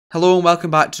Hello and welcome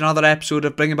back to another episode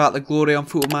of Bringing Back the Glory on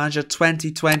Football Manager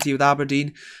 2020 with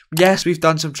Aberdeen. Yes, we've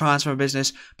done some transfer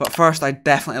business, but first I'd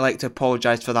definitely like to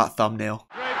apologise for that thumbnail.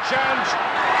 Great chance.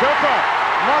 Cooper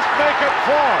must make it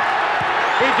 4.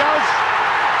 He does.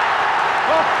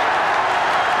 Oh.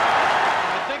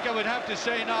 I think I would have to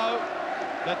say now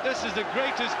that this is the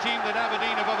greatest team that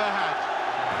Aberdeen have ever had.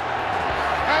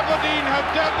 Aberdeen have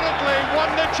definitely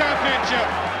won the championship.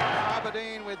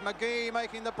 Aberdeen with McGee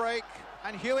making the break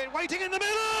and Hewitt waiting in the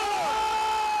middle.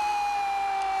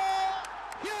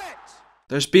 Hewitt!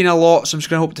 There's been a lot, so I'm just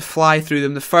going to hope to fly through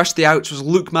them. The first of the outs was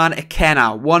Lukman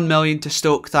Ikenna, 1 million to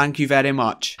Stoke, thank you very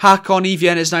much. Hakon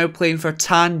Evian is now playing for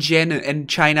Tianjin in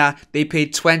China. They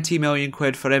paid 20 million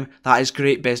quid for him. That is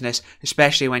great business,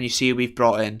 especially when you see who we've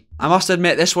brought in. I must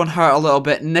admit this one hurt a little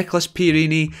bit. Nicholas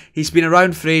Pierini, he's been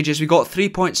around for ages. We got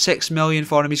 3.6 million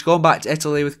for him. He's gone back to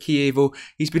Italy with Chievo.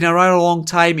 He's been around a long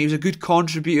time. He was a good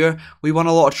contributor. We won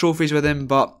a lot of trophies with him,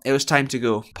 but it was time to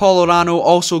go. Paul Orano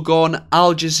also gone.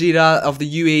 Al Jazeera of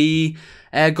the UAE.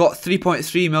 Got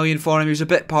 3.3 million for him. He was a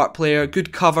bit part player,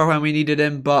 good cover when we needed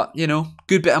him, but you know,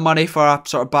 good bit of money for a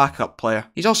sort of backup player.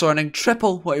 He's also earning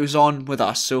triple what he was on with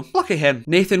us, so lucky him.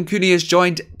 Nathan Cooney has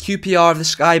joined QPR of the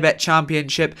Sky Bet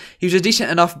Championship. He was a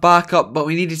decent enough backup, but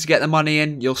we needed to get the money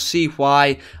in. You'll see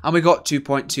why. And we got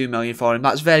 2.2 million for him.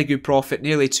 That's very good profit,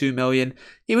 nearly 2 million.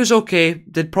 He was okay,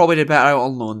 probably did better out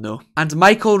on loan though. And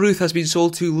Michael Ruth has been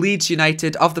sold to Leeds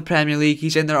United of the Premier League.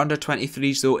 He's in their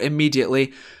under-23s though,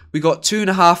 immediately. We got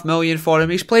 2.5 million for him.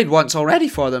 He's played once already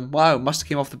for them. Wow, must have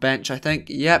came off the bench, I think.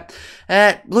 Yep.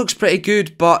 Looks pretty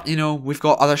good, but, you know, we've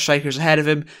got other strikers ahead of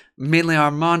him. Mainly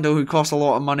Armando, who costs a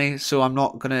lot of money, so I'm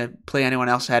not going to play anyone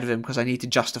else ahead of him because I need to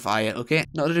justify it, okay?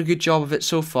 Not done a good job of it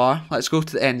so far. Let's go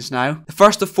to the ends now. The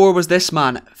first of 4 was this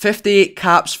man. 58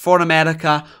 caps for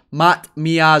America. Matt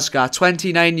Miazga,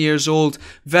 29 years old,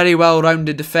 very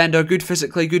well-rounded defender, good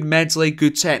physically, good mentally,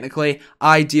 good technically,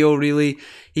 ideal really.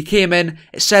 He came in,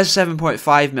 it says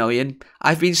 7.5 million.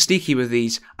 I've been sneaky with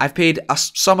these. I've paid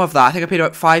some of that. I think I paid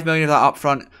about 5 million of that up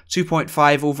front,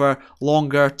 2.5 over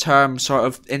longer term sort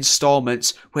of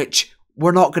installments, which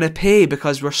we're not going to pay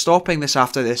because we're stopping this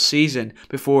after this season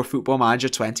before Football Manager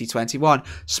 2021.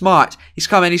 Smart. He's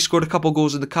come in, he's scored a couple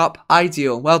goals in the cup.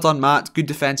 Ideal. Well done, Matt. Good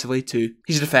defensively too.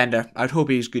 He's a defender. I'd hope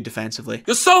he's good defensively.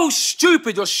 You're so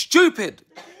stupid. You're stupid.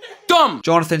 Dumb.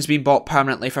 Jonathan's been bought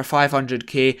permanently for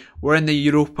 500k. We're in the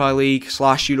Europa League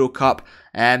 / Euro Cup.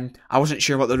 I wasn't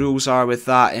sure what the rules are with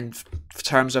that in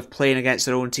terms of playing against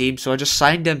their own team, so I just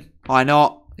signed him. Why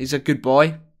not? He's a good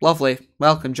boy. Lovely.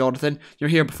 Welcome, Jonathan. You're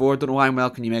here before. Don't know why I'm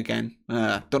welcoming you again.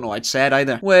 Don't know what I'd said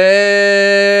either.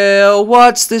 Well,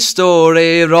 what's the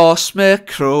story, Ross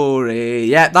Mccrorie?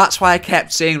 Yeah, that's why I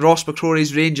kept saying Ross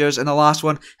Mccrorie's Rangers in the last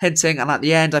one, hinting, and at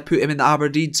the end I put him in the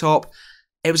Aberdeen top.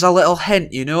 It was a little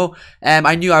hint, you know.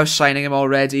 I knew I was signing him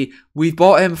already. We've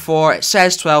bought him for, it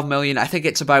says 12 million. I think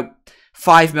it's about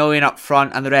 5 million up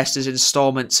front and the rest is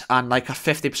installments and like a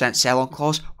 50% sell-on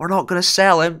clause. We're not going to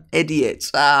sell him. Idiots.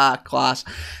 Class.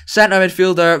 Centre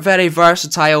midfielder, very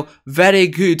versatile, very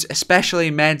good,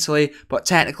 especially mentally, but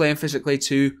technically and physically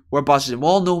too. We're buzzing. We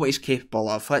all know what he's capable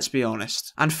of, let's be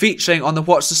honest. And featuring on the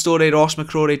What's the Story Ross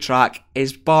Mccrorie track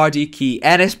is Bardhi Key.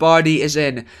 Ennis Bardhi is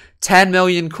in. 10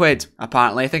 million quid,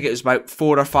 apparently. I think it was about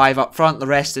 4 or 5 up front, the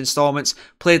rest installments.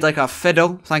 Played like a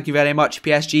fiddle, thank you very much,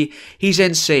 PSG. He's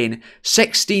insane.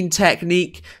 16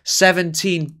 technique,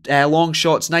 17 long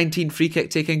shots, 19 free kick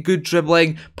taking, good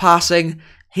dribbling, passing.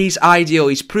 He's ideal.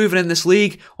 He's proven in this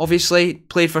league. Obviously,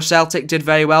 played for Celtic, did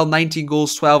very well. 19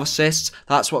 goals, 12 assists.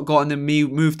 That's what got him the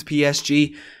move to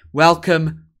PSG.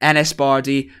 Welcome, Ennis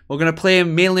Bardhi. We're going to play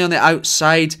him mainly on the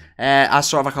outside as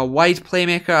sort of like a wide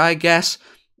playmaker, I guess.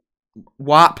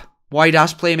 WAP, wide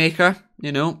ass playmaker,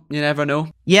 you know, you never know.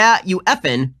 Yeah, you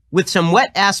effing with some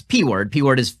wet ass P-word.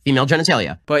 P-word is female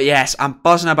genitalia. But yes, I'm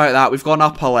buzzing about that. We've gone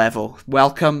up a level.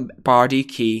 Welcome, Bardhi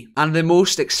Key. And the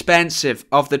most expensive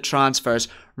of the transfers,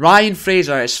 Ryan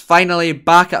Fraser is finally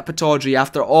back at Pittodrie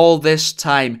after all this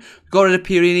time. We got rid of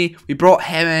Pierini, we brought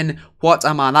him in. What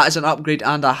a man, that is an upgrade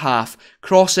and a half.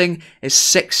 Crossing is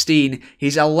 16,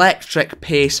 he's electric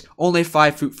pace, only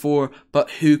 5'4", but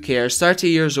who cares, 30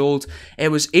 years old. It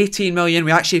was 18 million,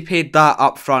 we actually paid that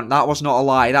up front, that was not a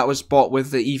lie, that was bought with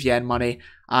the EVN money.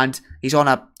 And he's on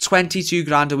a 22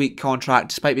 grand a week contract,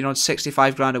 despite being on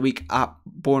 65 grand a week at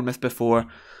Bournemouth before.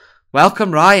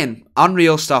 Welcome, Ryan.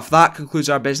 Unreal stuff. That concludes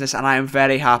our business and I am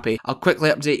very happy. I'll quickly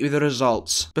update you with the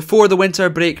results. Before the winter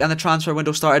break and the transfer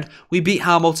window started, we beat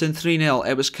Hamilton 3-0.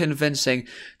 It was convincing.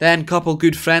 Then couple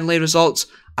good friendly results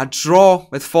A draw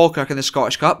with Falkirk in the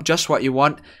Scottish Cup, just what you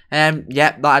want.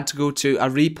 Yep, that had to go to a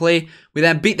replay. We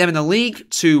then beat them in the league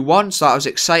 2-1, so that was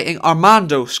exciting.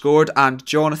 Armando scored and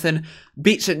Jonathan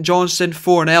beat St Johnstone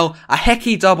 4-0. A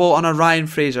Hickey double and a Ryan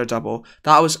Fraser double.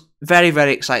 That was very,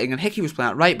 very exciting, and Hickey was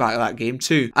playing at right back of that game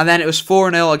too. And then it was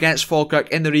 4-0 against Falkirk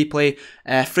in the replay.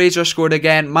 Fraser scored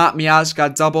again, Matt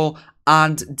Miazga double,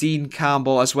 and Dean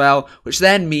Campbell as well, which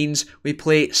then means we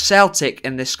play Celtic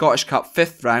in the Scottish Cup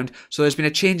 5th round. So there's been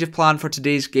a change of plan for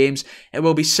today's games. It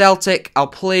will be Celtic, I'll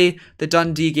play the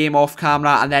Dundee game off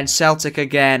camera, and then Celtic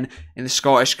again in the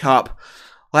Scottish Cup.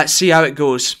 Let's see how it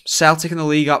goes. Celtic in the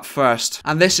league up first.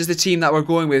 And this is the team that we're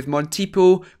going with.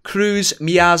 Montipo, Cruz,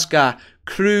 Miazga,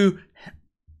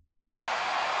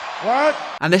 What?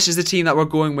 And this is the team that we're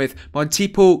going with.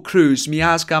 Montipo, Cruz,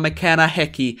 Miazga, McKenna,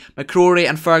 Hickey, Mccrorie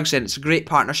and Ferguson. It's a great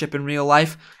partnership in real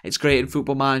life. It's great in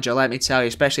Football Manager, let me tell you,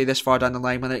 especially this far down the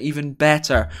line when they're even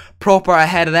better. Proper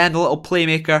ahead of them, the little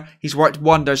playmaker. He's worked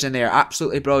wonders in there.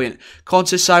 Absolutely brilliant.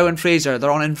 Conceição and Fraser, they're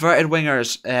on inverted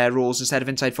wingers roles instead of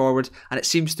inside forward, and it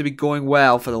seems to be going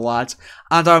well for the lads.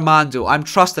 And Armando, I'm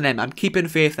trusting him. I'm keeping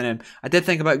faith in him. I did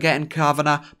think about getting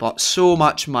Kavanagh, but so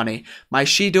much money.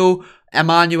 Maishido,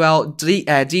 Emmanuel,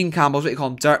 Dean Campbell, what do you call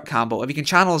him? Dirk Campbell. If you can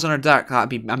channel us under Dirk, that'd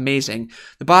be amazing.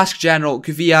 The Basque General,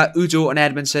 Guvia, Udo and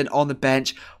Edmondson on the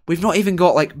bench. We've not even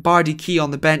got like Bardhi Key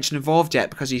on the bench and involved yet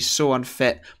because he's so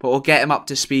unfit, but we'll get him up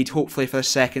to speed. Hopefully for the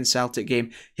second Celtic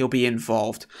game, he'll be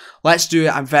involved. Let's do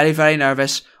it. I'm very, very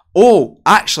nervous. Oh,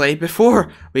 actually,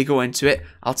 before we go into it,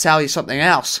 I'll tell you something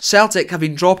else. Celtic have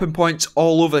been dropping points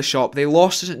all over the shop. They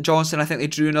lost to St Johnstone. I think they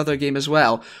drew another game as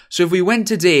well. So if we win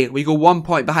today, we go 1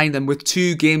 point behind them with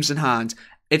 2 games in hand.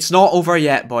 It's not over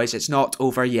yet, boys. It's not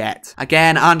over yet.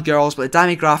 Again, and girls, but the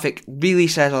demographic really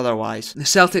says otherwise. The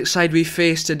Celtic side we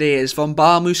face today is Von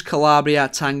Balmus, Calabria,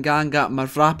 Tanganga,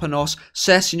 Mavropanos,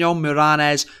 Sessignon,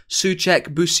 Muranes,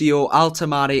 Soucek, Busio,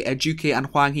 Altamari, Ejuke, and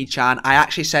Hwang Hee-chan. I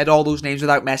actually said all those names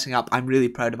without messing up. I'm really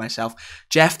proud of myself.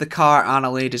 Jeff the Car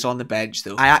Analade is on the bench,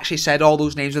 though. I actually said all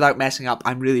those names without messing up.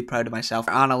 I'm really proud of myself.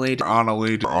 Analade.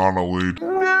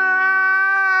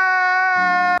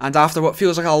 And after what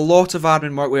feels like a lot of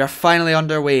admin work, we are finally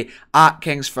underway at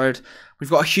Kingsford. We've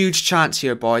got a huge chance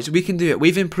here, boys. We can do it.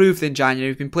 We've improved in January.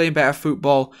 We've been playing better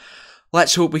football.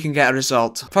 Let's hope we can get a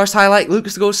result. First highlight,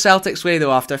 looks to go Celtic's way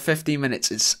though after 15 minutes.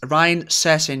 It's Ryan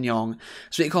Sessignon.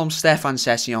 So we call him Stefan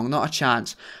Sessignon. Not a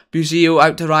chance. Buzio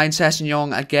out to Ryan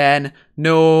Sessignon again.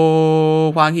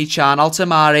 No. Hwang Hee-chan.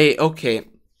 Altamari. Okay.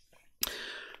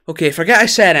 Okay, forget I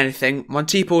said anything.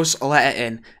 Montipo's let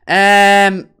it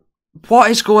in.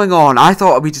 What is going on? I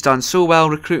thought we'd done so well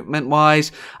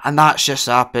recruitment-wise, and that's just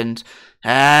happened.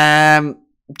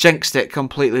 Jinxed it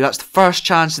completely. That's the first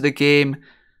chance of the game.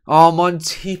 Oh,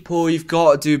 Montipo, you've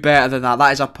got to do better than that.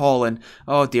 That is appalling.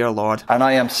 Oh, dear Lord. And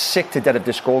I am sick to death of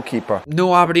this goalkeeper.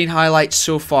 No Aberdeen highlights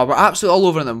so far. We're absolutely all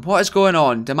over them. What is going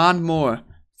on? Demand more.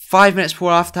 5 minutes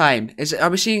before half-time. Are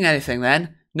we seeing anything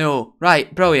then? No.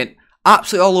 Right, brilliant.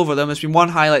 Absolutely all over them. There's been one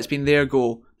highlight. It's been their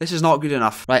goal. This is not good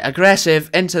enough. Right, aggressive,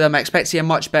 into them. I expect to see a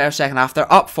much better second half.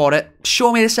 They're up for it.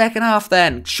 Show me the second half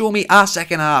then. Show me a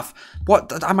second half.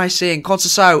 What am I saying?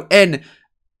 Conceição in.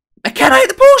 McKenna hit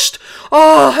the post.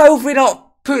 Oh, how have we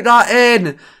not put that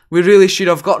in? We really should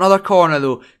have. Got another corner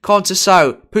though.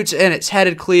 Conceição puts it in. It's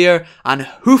headed clear and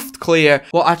hoofed clear.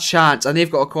 What a chance. And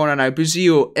they've got a corner now.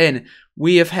 Buzio in.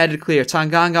 We have headed clear.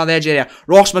 Tanganga on the edge area.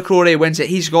 Ross Mccrorie wins it.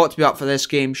 He's got to be up for this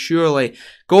game, surely.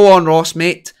 Go on, Ross,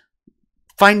 mate.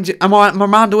 Find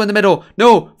Armando in the middle.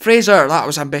 No, Fraser. That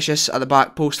was ambitious at the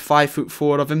back post.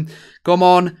 5'4" of him. Come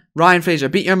on, Ryan Fraser.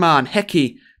 Beat your man.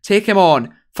 Hickey. Take him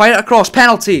on. Fire it across.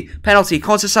 Penalty. Penalty.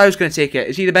 Conceição's going to take it.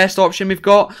 Is he the best option we've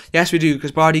got? Yes, we do,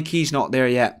 because Bardhi Key's not there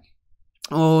yet.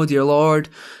 Oh, dear Lord.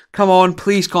 Come on,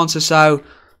 please, Conceição.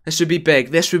 This would be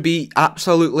big. This would be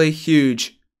absolutely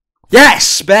huge.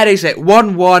 Yes! Buries it.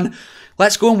 1-1.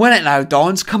 Let's go and win it now,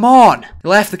 Dons. Come on. They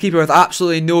left the keeper with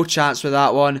absolutely no chance with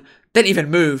that one. Didn't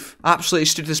even move. Absolutely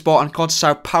stood to the spot, and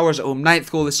Conceição powers it home. 9th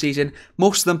goal of the season.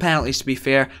 Most of them penalties, to be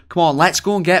fair. Come on, let's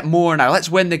go and get more now. Let's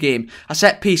win the game. A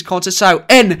set piece. Conceição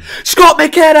in. Scott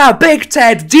McKenna. Big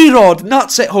Ted. D-Rod.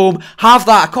 Nuts it home. Have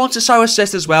that. A Conceição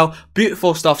assist as well.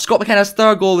 Beautiful stuff. Scott McKenna's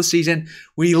 3rd goal of the season.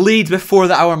 We lead before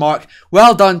the hour mark.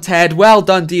 Well done, Ted. Well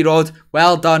done, D-Rod.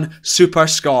 Well done, Super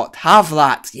Scott. Have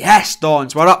that. Yes,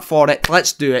 Dons. We're up for it.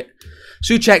 Let's do it.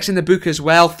 Soucek's in the book as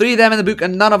well. 3 of them in the book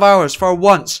and none of ours for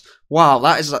once. Wow,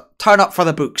 that is a turn up for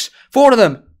the books. 4 of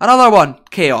them. Another one.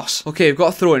 Chaos. Okay, we've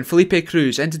got a throw in. Felipe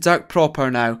Cruz into Dirk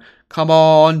proper now. Come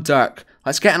on, Dirk.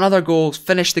 Let's get another goal,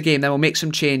 finish the game, then we'll make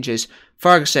some changes.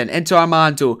 Ferguson into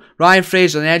Armando. Ryan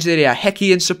Fraser on the edge of the area.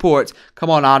 Hickey in support. Come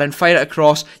on, Aaron. Fire it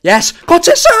across. Yes. Got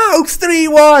us out.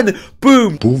 3-1.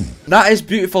 Boom. Boom. That is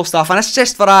beautiful stuff. An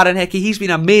assist for Aaron Hickey. He's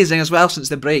been amazing as well since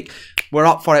the break. We're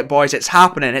up for it, boys. It's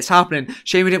happening. It's happening.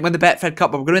 Shame we didn't win the Betfred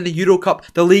Cup, but we're going to win the Euro Cup,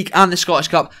 the League, and the Scottish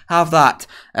Cup. Have that.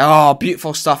 Oh,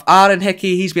 beautiful stuff. Aaron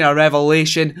Hickey, he's been a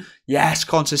revelation. Yes,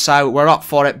 Conceição, we're up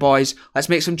for it, boys. Let's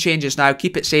make some changes now.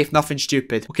 Keep it safe, nothing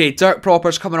stupid. Okay, Dirk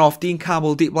Propper's coming off. Dean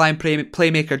Campbell, deep line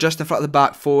playmaker, just in front of the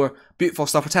back four. Beautiful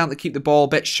stuff. We're telling them to keep the ball a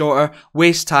bit shorter.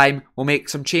 Waste time. We'll make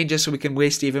some changes so we can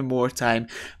waste even more time.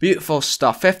 Beautiful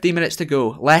stuff. 15 minutes to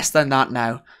go. Less than that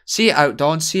now. See it out,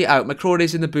 Don. See it out.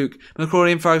 Mccrorie's in the book.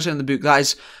 Mccrorie and Ferguson in the book. That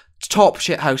is top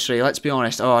shithousery, let's be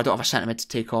honest. Oh, I don't have a sentiment to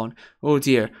take on. Oh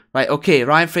dear. Right, okay,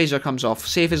 Ryan Fraser comes off.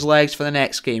 Save his legs for the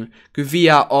next game.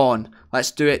 Gouveia on. Let's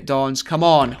do it, Dons. Come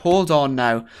on, hold on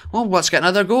now. Well, let's get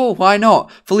another goal. Why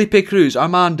not? Felipe Cruz,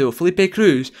 Armando, Felipe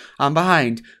Cruz. I'm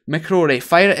behind. Mccrorie,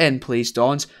 fire it in, please,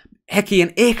 Dons. Hickey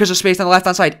and acres of space on the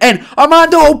left-hand side. In!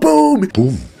 Armando! Boom!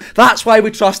 Boom. That's why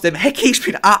we trust him. Hickey's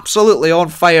been absolutely on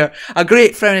fire. A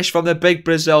great finish from the big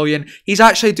Brazilian. He's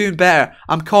actually doing better.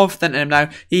 I'm confident in him now.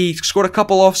 He scored a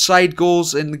couple offside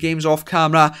goals in the games off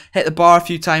camera. Hit the bar a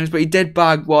few times, but he did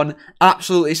bag one.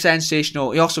 Absolutely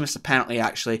sensational. He also missed a penalty,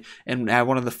 actually, in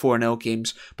one of the 4-0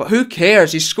 games. But who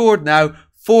cares? He's scored now.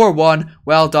 4-1.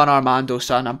 Well done, Armando,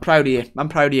 son. I'm proud of you. I'm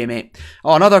proud of you, mate.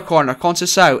 Oh, another corner.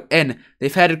 Conceição in.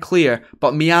 They've headed clear,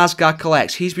 but Miazga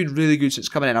collects. He's been really good since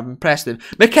coming in. I've impressed him.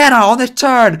 McKenna on the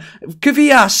turn.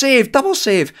 Gouveia, save. Double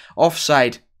save.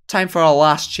 Offside. Time for our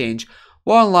last change.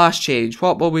 One last change.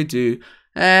 What will we do?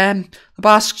 The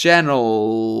Basque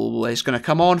General is going to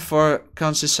come on for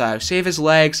Conceição. Save his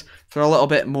legs for a little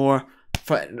bit more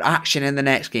for action in the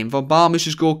next game. Von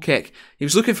Balmus's goal kick. He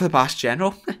was looking for the Basque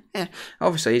General.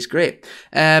 Obviously, he's great.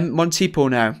 Montipo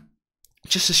now.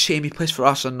 Just a shame he plays for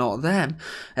us and not them.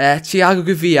 Thiago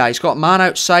Gouveia. He's got a man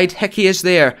outside. Hickey is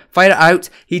there. Fire it out.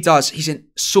 He does. He's in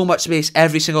so much space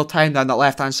every single time down that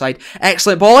left-hand side.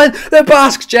 Excellent ball in. The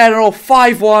Basque General.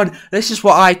 5-1. This is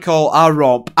what I call a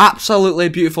romp. Absolutely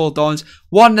beautiful, Dons.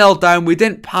 1-0 down. We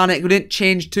didn't panic. We didn't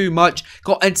change too much.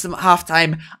 Got into them at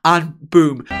half-time. And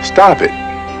boom. Stop it.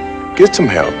 Get some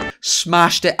help.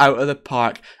 Smashed it out of the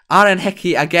park. Aaron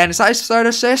Hickey again. Is that his third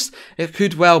assist? It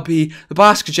could well be. The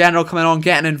Basque General coming on,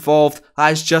 getting involved.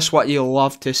 That is just what you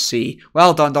love to see.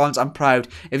 Well done, Dons. I'm proud.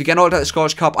 If you get knocked out of the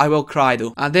Scottish Cup, I will cry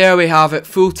though. And there we have it.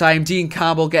 Full time. Dean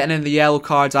Campbell getting in the yellow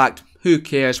cards act. Who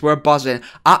cares? We're buzzing.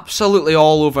 Absolutely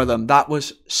all over them. That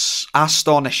was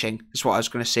astonishing, is what I was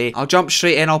going to say. I'll jump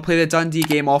straight in. I'll play the Dundee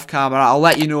game off camera. I'll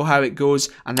let you know how it goes.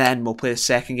 And then we'll play the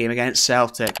second game against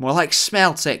Celtic. More like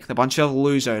Smeltic, the bunch of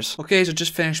losers. Okay, so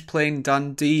just finished playing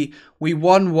Dundee. We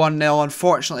won 1-0.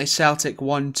 Unfortunately, Celtic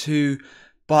won 2.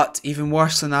 But even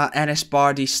worse than that,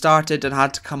 Bardhi started and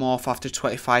had to come off after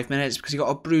 25 minutes because he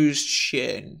got a bruised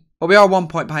shin. But we are 1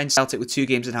 point behind Celtic with 2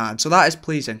 games in hand, so that is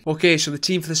pleasing. Okay, so the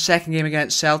team for the second game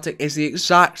against Celtic is the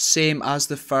exact same as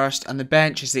the first, and the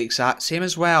bench is the exact same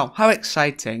as well. How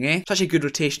exciting, eh? Such a good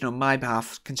rotation on my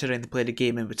behalf, considering they played a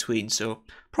game in between, so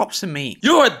props to me.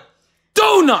 You're a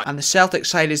donut! And the Celtic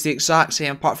side is the exact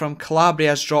same, apart from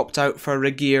Calabria's dropped out for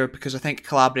Regier, because I think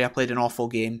Calabria played an awful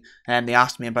game, and they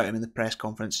asked me about him in the press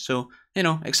conference, so you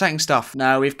know, exciting stuff.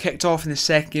 Now, we've kicked off in the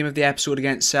second game of the episode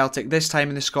against Celtic, this time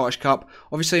in the Scottish Cup.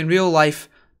 Obviously, in real life,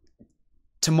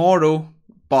 tomorrow,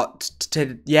 but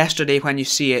to yesterday when you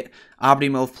see it,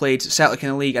 Aberdeen will have played Celtic in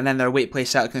the league, and then their away play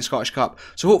Celtic in the Scottish Cup.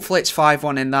 So hopefully it's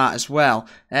 5-1 in that as well.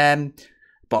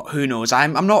 But who knows?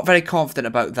 I'm not very confident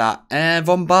about that.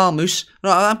 Von Balmus.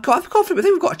 No, I'm confident. I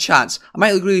think we've got a chance. I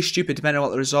might look really stupid depending on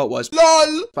what the result was.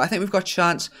 LOL! But I think we've got a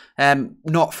chance.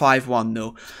 Not 5-1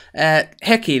 though.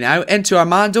 Hickey now into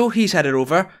Armando. He's headed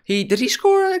over. Did he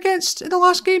score against in the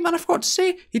last game? And I forgot to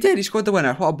say he did. He scored the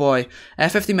winner. What a boy.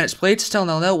 50 minutes played. Still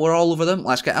 0-0. We're all over them.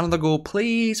 Let's get another goal,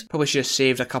 please. Probably should have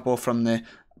saved a couple from the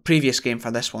previous game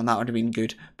for this one. That would have been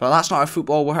good, but that's not how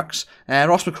football works.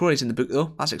 Ross Mccrorie's in the book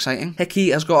though. That's exciting. Hickey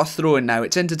has got a throw in now.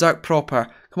 It's into Dirk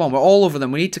Proper. Come on, we're all over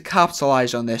them. We need to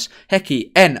capitalise on this.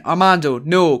 Hickey in. Armando,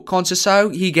 no.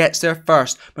 Conceição, he gets there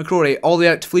first. Mccrorie all the way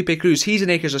out to Felipe Cruz. He's in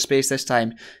acres of space this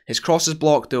time. His cross is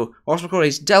blocked though. Ross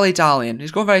Mccrorie's dilly-dallying.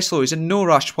 He's going very slow. He's in no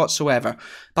rush whatsoever.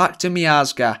 Back to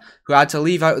Miazga, who had to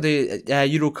leave out of the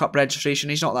Euro Cup registration.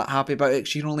 He's not that happy about it.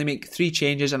 She can only make 3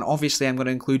 changes, and obviously I'm going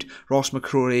to include Ross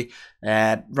Mccrorie,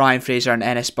 Ryan Fraser, and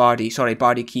Bardhi. Sorry,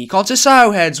 Bardhi key.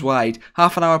 Conceição heads wide.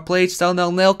 Half an hour played, still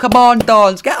 0-0. Come on,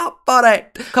 Dons, get up on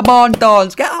it. Come on,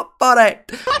 Dons, get up on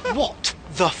it. What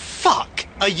the fuck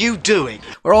are you doing?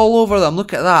 We're all over them.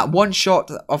 Look at that. One shot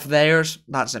of theirs.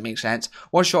 That doesn't make sense.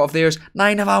 One shot of theirs.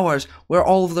 9 of ours. We're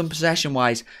all of them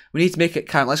possession-wise. We need to make it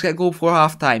count. Let's get a goal before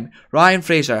half-time. Ryan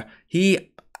Fraser.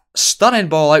 Stunning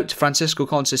ball out to Francisco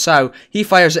Conceição. He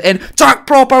fires it in. Dirk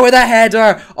Proper with a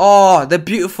header. Oh, the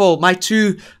beautiful.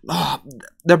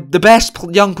 The best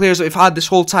young players that we've had this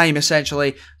whole time,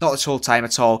 essentially. Not this whole time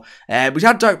at all. We've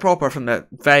had Dirk Proper from a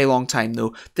very long time,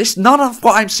 though. None of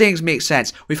what I'm saying makes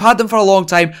sense. We've had them for a long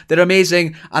time. They're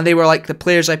amazing, and they were like the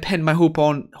players I pinned my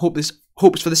hopes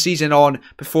for the season on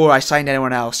before I signed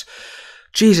anyone else.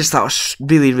 Jesus, that was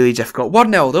really, really difficult.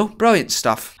 1-0 though, brilliant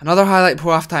stuff. Another highlight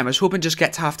before half-time. I was hoping just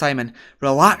get to half-time and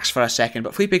relax for a second,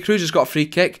 but Felipe Cruz has got a free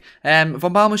kick. Van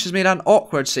Balmus has made an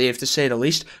awkward save, to say the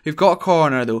least. We've got a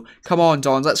corner though. Come on,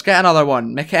 Dons, let's get another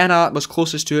one. McKenna was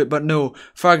closest to it, but no.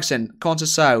 Ferguson,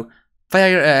 Conceição,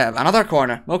 another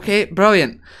corner. Okay,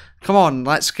 brilliant. Come on,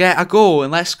 let's get a goal,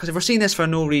 because if we're seeing this for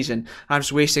no reason, I'm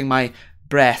just wasting my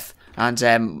breath. And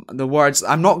the words,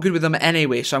 I'm not good with them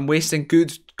anyway, so I'm wasting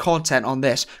good content on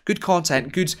this. Good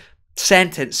content, good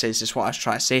sentences is what I was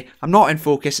trying to say. I'm not in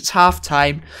focus, it's half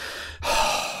time.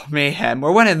 Mayhem.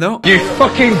 We're winning though. You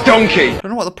fucking donkey! I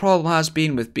don't know what the problem has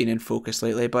been with being in focus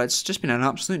lately, but it's just been an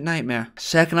absolute nightmare.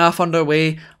 Second half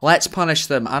underway, let's punish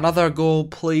them. Another goal,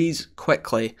 please,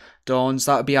 quickly. Dons,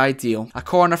 that would be ideal. A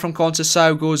corner from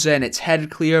Conceição goes in. It's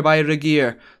headed clear by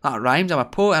Reguier. That rhymed. I'm a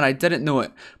poet and I didn't know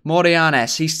it.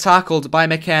 Morianes, he's tackled by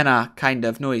McKenna. Kind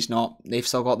of. No, he's not. They've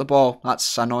still got the ball.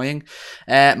 That's annoying.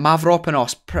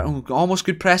 Mavropanos, almost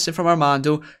good pressing from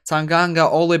Armando. Tanganga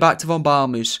all the way back to Van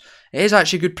Balmus. It is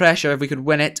actually good pressure if we could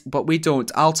win it, but we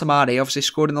don't. Altamari obviously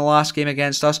scored in the last game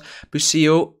against us.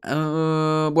 Bucio,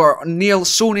 we're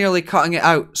so nearly cutting it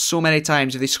out so many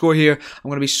times. If they score here, I'm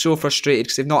going to be so frustrated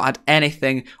because they've not had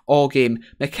anything all game.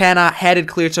 McKenna headed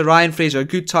clear to Ryan Fraser.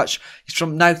 Good touch. He's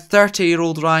from now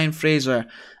 30-year-old Ryan Fraser.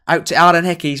 Out to Aaron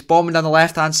Hickey. He's bombing down the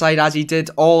left-hand side as he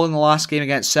did all in the last game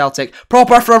against Celtic.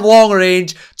 Proper from long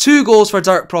range. 2 goals for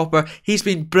Dirk Proper. He's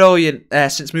been brilliant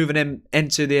since moving him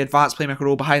into the advanced playmaker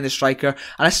role behind the striker.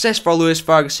 An assist for Lewis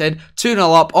Ferguson.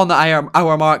 2-0 up on the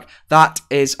hour mark. That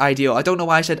is ideal. I don't know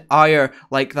why I said hour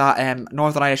like that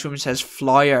Northern Irish woman says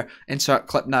flyer. Insert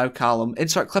clip now, Callum.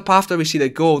 Insert clip after we see the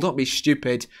goal. Don't be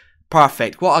stupid.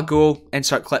 Perfect. What a goal.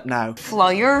 Insert clip now.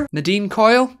 Flyer. Nadine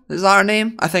Coyle? Is that her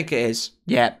name? I think it is.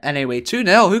 Yeah, anyway,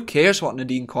 2-0. Who cares what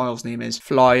Nadine Coyle's name is?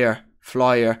 Flyer.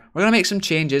 We're going to make some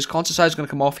changes. Conceição's going to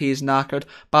come off. He is knackered.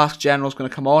 Basque General's going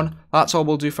to come on. That's all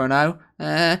we'll do for now.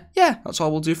 Yeah, that's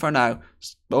all we'll do for now.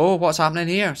 Oh, what's happening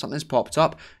here? Something's popped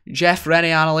up. Jeff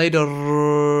Rennie Adelaide.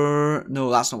 No,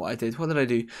 that's not what I did. What did I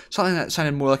do? Something that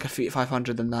sounded more like a Fiat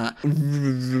 500 than that.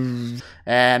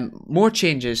 More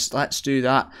changes. Let's do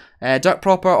that. Dirk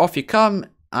Proper, off you come.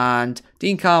 And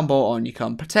Dean Campbell, on you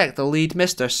come. Protect the lead.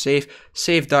 Mr. Safe.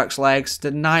 Save Dirk's legs.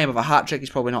 Deny him of a hat-trick. He's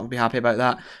probably not going to be happy about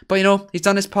that. But, you know, he's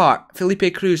done his part.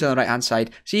 Felipe Cruz on the right-hand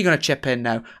side. So you're going to chip in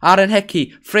now. Aaron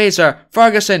Hickey. Fraser.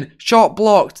 Ferguson. Shot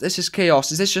blocked. This is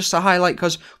chaos. Is this just a highlight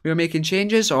because we were making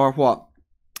changes or what?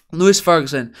 Lewis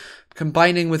Ferguson.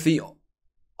 Combining with the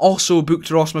also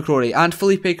booked Ross Mccrorie and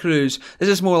Felipe Cruz. This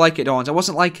is more like it, Dons. I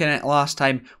wasn't liking it last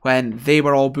time when they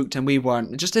were all booked and we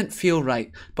weren't. It just didn't feel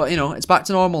right. But, you know, it's back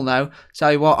to normal now.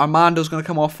 Tell you what, Armando's going to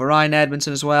come off for Ryan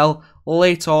Edmondson as well.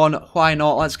 Late on, why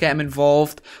not? Let's get him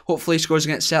involved. Hopefully he scores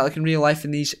against Celtic in real life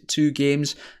in these 2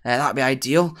 games. That'd be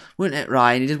ideal, wouldn't it,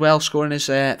 Ryan? He did well scoring his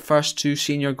first 2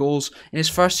 senior goals in his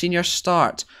first senior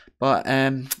start. But,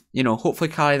 you know, hopefully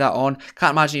carry that on.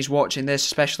 Can't imagine he's watching this,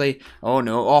 especially, oh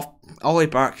no, off Ollie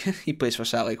Burke. He plays for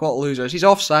Celtic. What losers. He's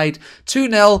offside.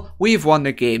 2-0. We've won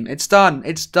the game. It's done.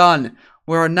 It's done.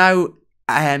 We're now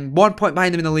 1 point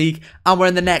behind them in the league, and we're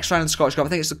in the next round of the Scottish Cup. I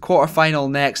think it's the quarter-final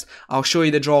next. I'll show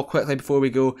you the draw quickly before we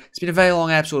go. It's been a very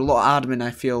long episode, a lot of admin, I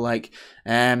feel like.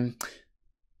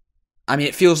 I mean,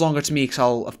 it feels longer to me because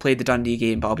I'll have played the Dundee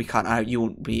game, but I'll be cutting out. You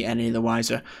won't be any the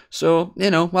wiser. So,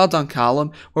 you know, well done,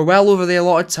 Callum. We're well over the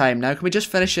allotted time now. Can we just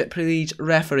finish it, please,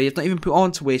 referee? It's not even put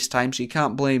on to waste time, so you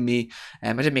can't blame me.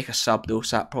 I did make a sub, though,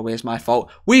 so that probably is my fault.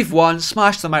 We've won.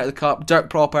 Smashed them out of the cup. Dirk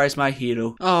Proper is my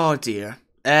hero. Oh, dear.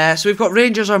 So we've got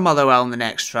Rangers or Motherwell in the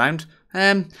next round.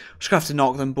 We're just going to have to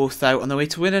knock them both out on the way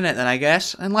to winning it then, I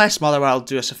guess. Unless Motherwell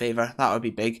do us a favour. That would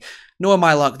be big. Knowing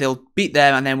my luck, they'll beat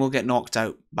them and then we'll get knocked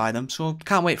out by them. So,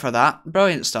 can't wait for that.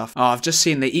 Brilliant stuff. Oh, I've just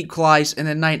seen they equalise in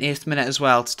the 90th minute as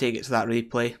well to take it to that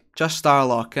replay. Just star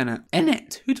luck, innit?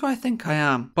 Innit? Who do I think I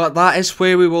am? But that is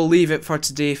where we will leave it for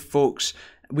today, folks.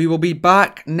 We will be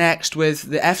back next with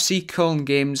the FC Köln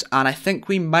games, and I think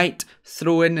we might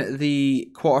throw in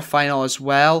the quarter-final as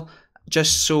well.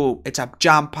 just so it's a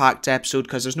jam-packed episode,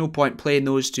 because there's no point playing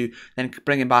those two, then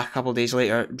bringing back a couple of days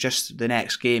later, just the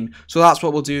next game. So that's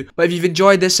what we'll do. But if you've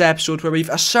enjoyed this episode where we've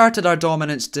asserted our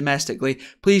dominance domestically,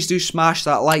 please do smash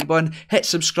that like button, hit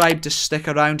subscribe to stick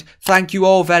around. Thank you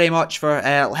all very much for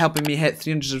helping me hit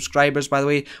 300 subscribers, by the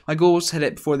way. My goal was to hit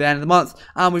it before the end of the month,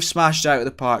 and we've smashed it out of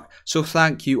the park. So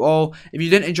thank you all. If you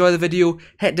didn't enjoy the video,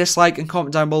 hit dislike and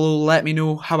comment down below. Let me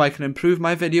know how I can improve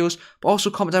my videos, but also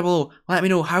comment down below. Let me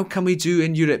know, how can we do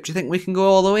in Europe? Do you think we can go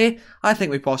all the way? I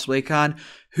think we possibly can.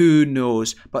 Who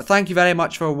knows? But thank you very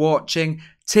much for watching.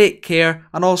 Take care,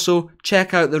 and also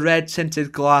check out the Red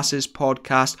Tinted Glasses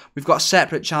podcast. We've got a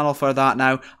separate channel for that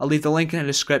now. I'll leave the link in the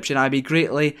description. I'd be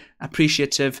greatly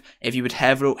appreciative if you would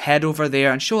head over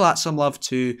there and show that some love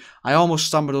too. I almost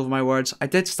stumbled over my words. I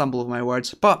did stumble over my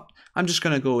words, but I'm just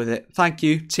going to go with it. Thank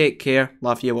you. Take care.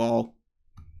 Love you all.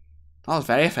 That was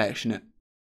very affectionate.